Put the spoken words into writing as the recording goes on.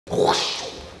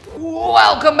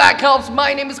Welcome back, Cops.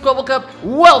 My name is Kwebbelkop.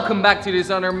 Welcome back to this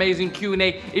other amazing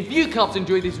Q&A. If you Cops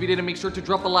enjoyed this video, then make sure to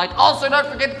drop a like. Also, don't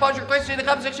forget to post your question in the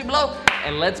comment section below.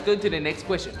 And let's go to the next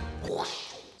question.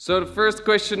 So the first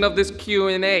question of this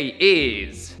Q&A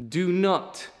is, do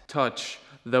not touch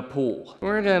the pool.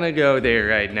 We're gonna go there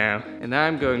right now, and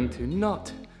I'm going to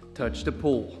not touch the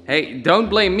pool. Hey, don't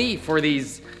blame me for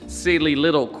these silly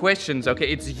little questions, okay?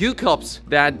 It's you Cops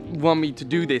that want me to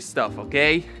do this stuff,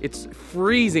 okay? It's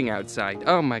freezing outside.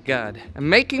 Oh my god. I'm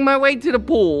making my way to the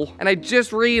pool, and I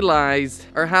just realized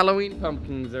our Halloween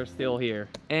pumpkins are still here.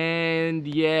 And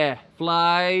yeah,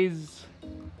 flies.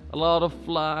 A lot of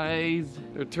flies.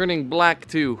 They're turning black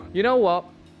too. You know what?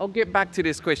 I'll get back to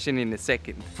this question in a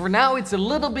second. For now, it's a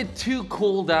little bit too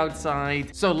cold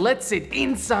outside, so let's sit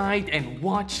inside and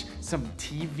watch some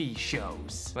TV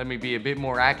shows. Let me be a bit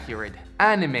more accurate.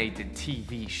 Animated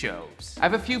TV shows. I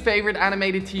have a few favorite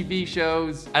animated TV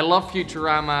shows. I love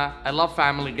Futurama, I love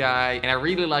Family Guy, and I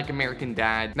really like American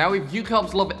Dad. Now, if you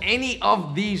Cops love any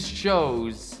of these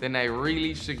shows, then I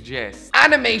really suggest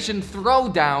Animation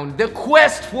Throwdown: The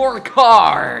Quest for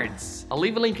Cards. I'll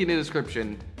leave a link in the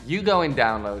description. You go and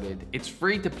download it. It's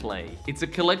free to play. It's a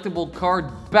collectible card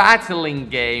battling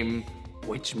game,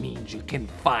 which means you can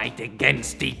fight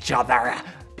against each other.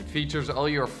 It features all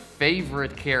your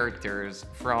favorite characters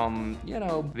from, you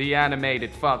know, the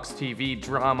animated Fox TV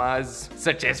dramas,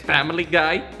 such as Family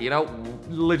Guy. You know,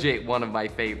 legit one of my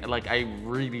favorite. Like, I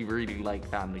really like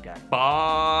Family Guy.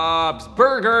 Bob's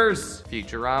Burgers,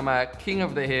 Futurama, King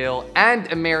of the Hill,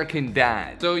 and American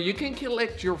Dad. So you can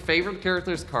collect your favorite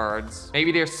characters' cards.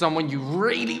 Maybe there's someone you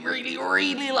really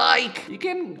like. You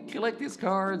can collect his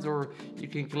cards, or you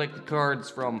can collect the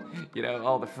cards from, you know,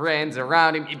 all the friends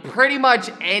around him. Pretty much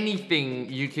anything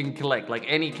you can collect, like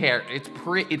any character. It's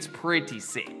pretty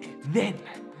sick. Then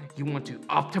you want to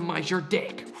optimize your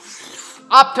deck.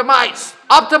 Optimize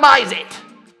it.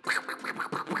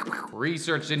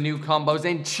 Research the new combos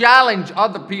and challenge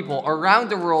other people around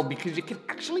the world, because you can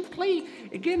actually play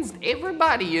against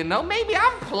everybody, you know? Maybe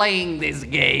I'm playing this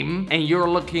game and you're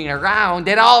looking around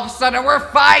and all of a sudden we're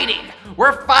fighting.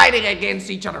 We're fighting against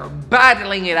each other,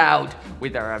 battling it out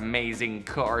with our amazing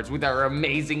cards, with our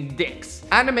amazing decks.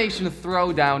 Animation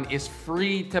Throwdown is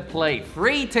free to play,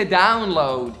 free to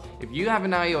download. If you have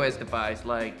an iOS device,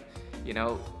 like, you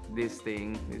know, this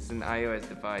thing is an iOS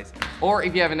device, or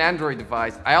if you have an Android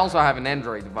device. I also have an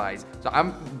Android device, so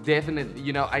I'm definitely,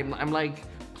 you know, I'm like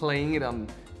playing it on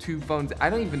 2 phones. I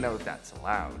don't even know if that's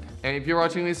allowed. And if you're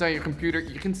watching this on your computer,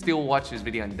 you can still watch this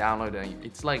video and download it.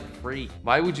 It's like free.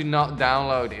 Why would you not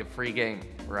download a free game,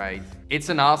 right? It's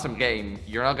an awesome game.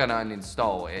 You're not gonna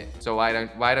uninstall it. So why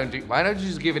don't you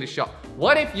just give it a shot?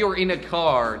 What if you're in a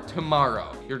car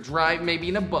tomorrow? You're driving, maybe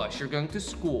in a bus, you're going to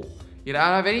school. You don't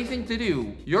have anything to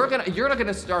do. You're not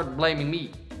gonna start blaming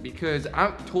me because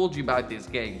I told you about this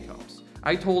game, Cops.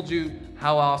 I told you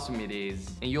how awesome it is,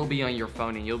 and you'll be on your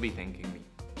phone and you'll be thanking me.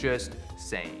 Just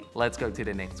saying. Let's go to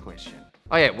the next question.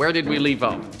 Oh yeah, where did we leave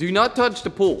off? Do not touch the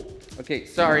pool. Okay,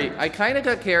 sorry, I kind of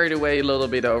got carried away a little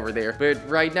bit over there. But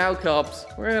right now, Cops,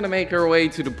 we're gonna make our way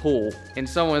to the pool. And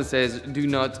someone says, do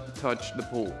not touch the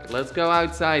pool. Let's go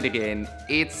outside again.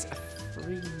 It's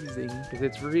freezing because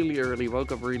it's really early.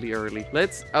 Woke up really early.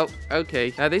 Oh,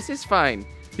 okay. Now this is fine.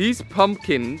 These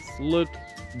pumpkins look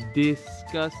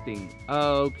disgusting.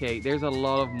 Okay, there's a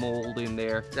lot of mold in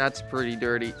there. That's pretty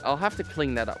dirty. I'll have to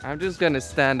clean that up. I'm just gonna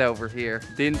stand over here.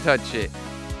 Didn't touch it.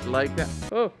 Like that.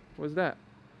 Oh, what's that?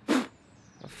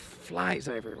 Flies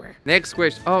everywhere. Next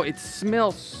question. Oh, it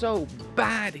smells so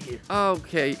bad here.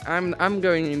 Okay, I'm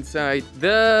going inside.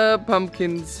 The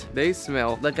pumpkins, they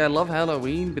smell like I love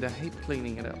Halloween, but I hate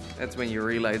cleaning it up. That's when you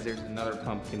realize there's another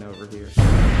pumpkin over here.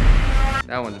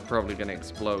 That one's probably gonna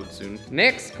explode soon.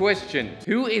 Next question.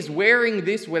 Who is wearing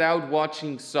this without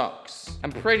watching socks?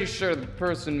 I'm pretty sure the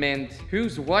person meant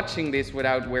who's watching this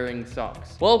without wearing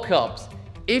socks. Well, Cops,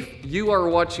 if you are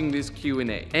watching this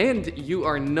Q&A and you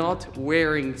are not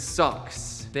wearing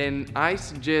socks, then I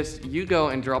suggest you go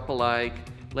and drop a like.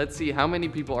 Let's see how many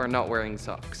people are not wearing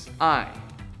socks. I,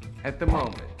 at the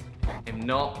moment, am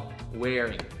not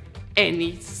wearing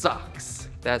any socks.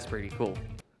 That's pretty cool.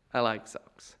 I like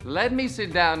socks. Let me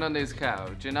sit down on this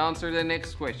couch and answer the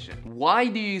next question. Why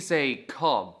do you say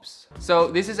Cobbs? So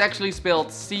this is actually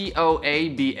spelled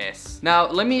C-O-A-B-S. Now,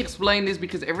 let me explain this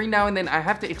because every now and then I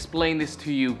have to explain this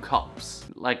to you Cobbs.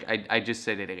 Like I just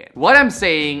said it again. What I'm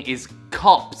saying is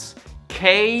Cobbs.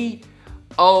 K-O-P-S.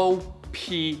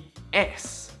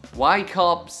 Why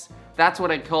Cobbs? That's what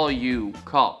I call you,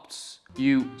 Cobbs.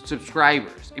 You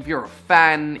subscribers. If you're a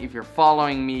fan, if you're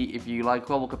following me, if you like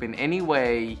Kwebbelkop in any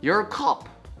way, you're a cop.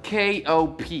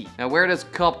 K-O-P. Now, where does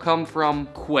cop come from?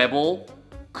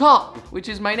 Kwebbelkop, which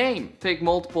is my name. Take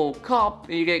multiple cop,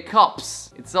 and you get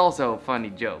cops. It's also a funny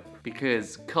joke,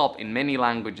 because cop in many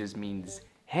languages means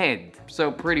head.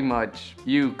 So pretty much,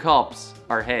 you cops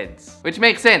are heads. Which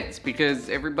makes sense, because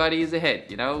everybody is a head,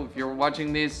 you know? If you're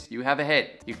watching this, you have a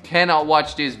head. You cannot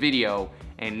watch this video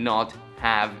and not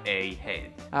have a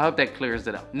head. I hope that clears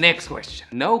it up. Next question.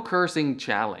 No cursing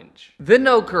challenge. The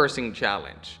no cursing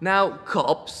challenge. Now,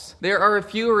 cops, there are a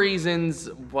few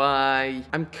reasons why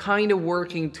I'm kind of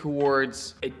working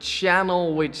towards a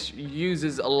channel which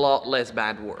uses a lot less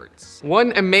bad words.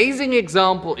 One amazing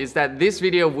example is that this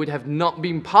video would have not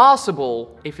been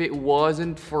possible if it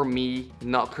wasn't for me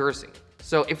not cursing.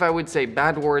 So if I would say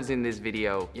bad words in this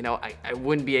video, you know, I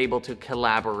wouldn't be able to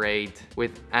collaborate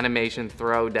with Animation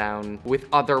Throwdown, with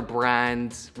other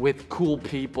brands, with cool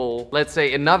people. Let's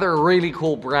say another really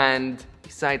cool brand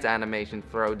besides Animation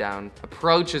Throwdown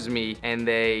approaches me and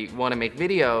they want to make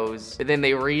videos, but then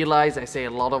they realize I say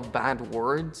a lot of bad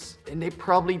words and they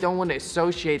probably don't want to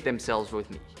associate themselves with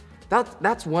me.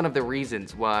 That's one of the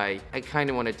reasons why I kind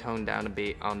of want to tone down a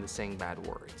bit on the saying bad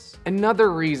words.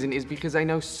 Another reason is because I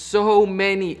know so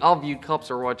many of you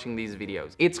cops are watching these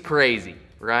videos. It's crazy,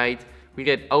 right? We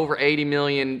get over 80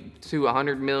 million to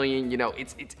 100 million, you know,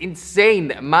 it's insane.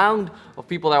 The amount of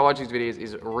people that watch these videos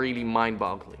is really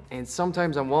mind-boggling. And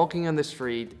sometimes I'm walking on the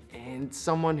street and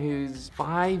someone who's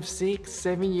 5, 6,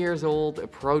 7 years old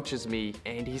approaches me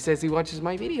and he says he watches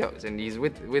my videos and he's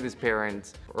with his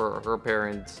parents or her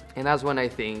parents. And that's when I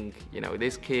think, you know,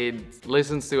 this kid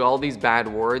listens to all these bad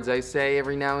words I say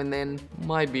every now and then,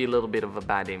 might be a little bit of a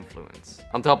bad influence.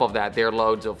 On top of that, there are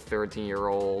loads of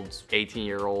 13-year-olds,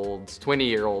 18-year-olds,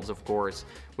 20-year-olds, of course,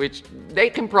 which they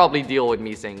can probably deal with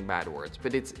me saying bad words,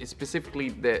 but it's specifically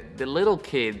the little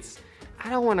kids. I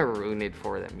don't want to ruin it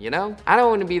for them, you know? I don't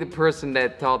want to be the person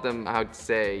that taught them how to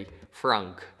say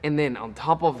Frank. And then on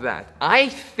top of that,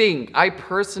 I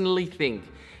personally think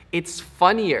it's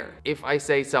funnier if I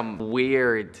say some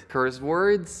weird curse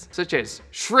words, such as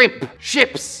shrimp,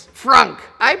 ships, Frank.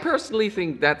 I personally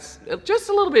think that's just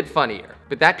a little bit funnier.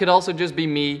 But that could also just be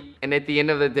me. And at the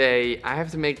end of the day, I have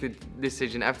to make the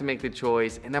decision, I have to make the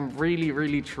choice. And I'm really,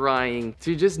 really trying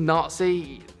to just not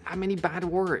say that many bad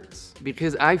words.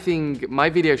 Because I think my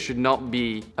video should not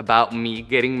be about me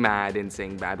getting mad and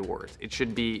saying bad words. It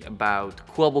should be about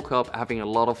Kwebbelkop having a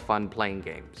lot of fun playing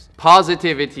games.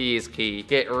 Positivity is key.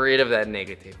 Get rid of that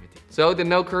negativity. So the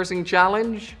no cursing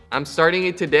challenge, I'm starting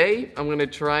it today. I'm gonna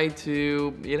try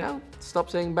to, you know, stop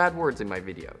saying bad words in my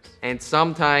videos. And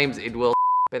sometimes it will,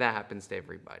 but that happens to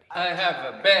everybody. I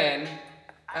have a pen.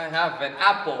 I have an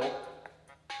apple.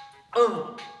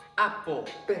 Apple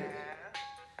pen.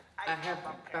 I have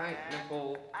a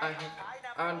pineapple. I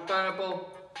have a pineapple.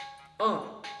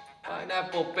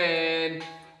 Pineapple pen.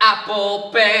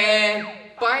 Apple pen.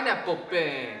 Pineapple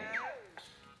pen.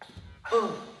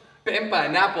 Pen,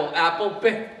 pineapple, apple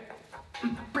pen.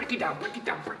 Break it down, break it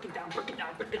down, break it down, break it down,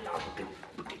 break it down,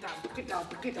 break it down, break it down,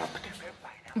 break it down, break it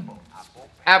down.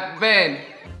 Apple pen.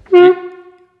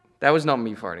 That was not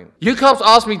me farting. You cops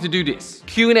asked me to do this.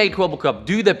 Q&A Kwebbelkop,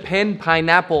 do the pen,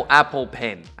 pineapple, apple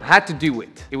pen. I had to do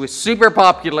it. It was super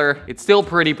popular. It's still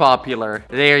pretty popular.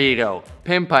 There you go.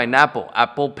 Pen, pineapple,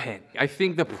 apple pen. I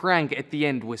think the prank at the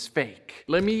end was fake.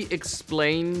 Let me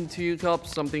explain to you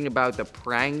cops something about the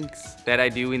pranks that I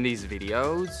do in these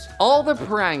videos. All the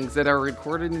pranks that are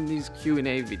recorded in these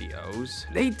Q&A videos,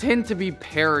 they tend to be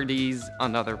parodies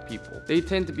on other people. They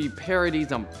tend to be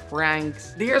parodies on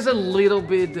pranks. There's a little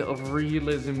bit of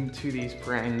realism to these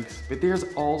pranks, but there's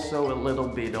also a little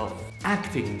bit of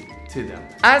acting to them.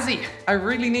 Azzy, I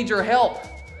really need your help.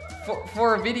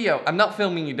 For a video. I'm not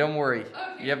filming you, don't worry.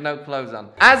 Okay. You have no clothes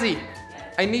on. Azzy,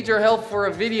 I need your help for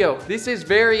a video. This is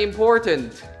very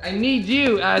important. I need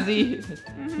you, Azzy.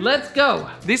 Let's go.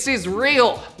 This is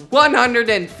real.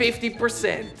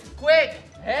 150%. Quick,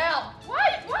 help.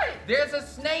 What? There's a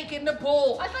snake in the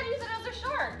pool. I thought you said it was a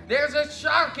shark. There's a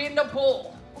shark in the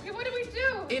pool. Okay, what do we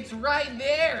do? It's right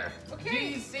there. Okay. Do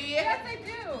you see it? Yes, I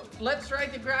do. Let's try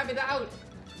to grab it out.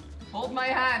 Hold my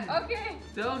hand. Okay.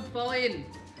 Don't fall in.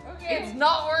 Okay. It's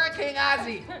not working,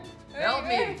 Azzy. Help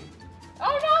me.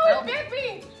 Oh no, Help it bit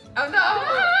me. Oh no!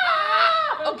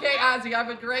 Ah! Okay, Azzy, I have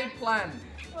a great plan.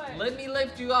 What? Let me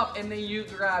lift you up and then you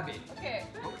grab it. Okay.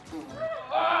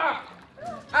 Ah!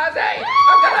 Azzy,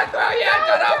 I'm gonna throw you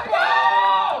into the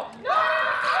pool! No!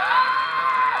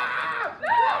 Ah!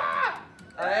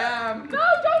 No! I am. No,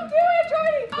 don't do it,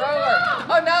 Jordy! Throw her.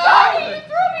 Oh no! Jordy, you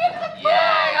threw me into the pool!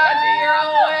 Yeah, Azzy, you're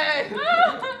away!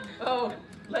 Oh,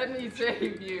 let me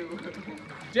save you.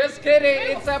 Just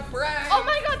kidding, it's a prank. Oh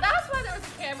my god, that's why there was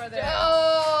a camera there.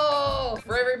 Oh!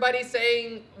 everybody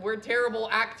saying we're terrible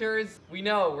actors. We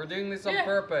know, we're doing this on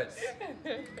purpose.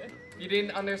 If you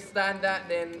didn't understand that,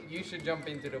 then you should jump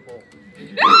into the pool.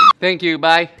 Thank you,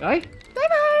 bye. Bye.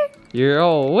 Bye-bye. You're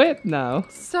all wet now.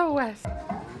 So wet.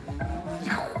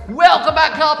 Welcome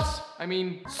back, cops.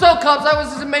 So cops, that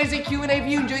was this amazing Q&A. If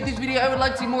you enjoyed this video, I would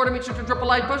like to see more. To make sure to drop a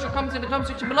like, post your comments in the comment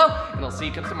section below, and I'll see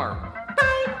you guys tomorrow. Bye.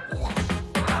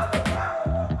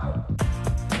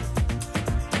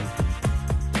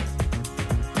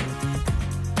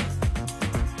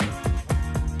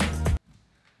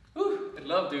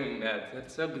 I love doing that.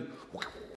 That's so good.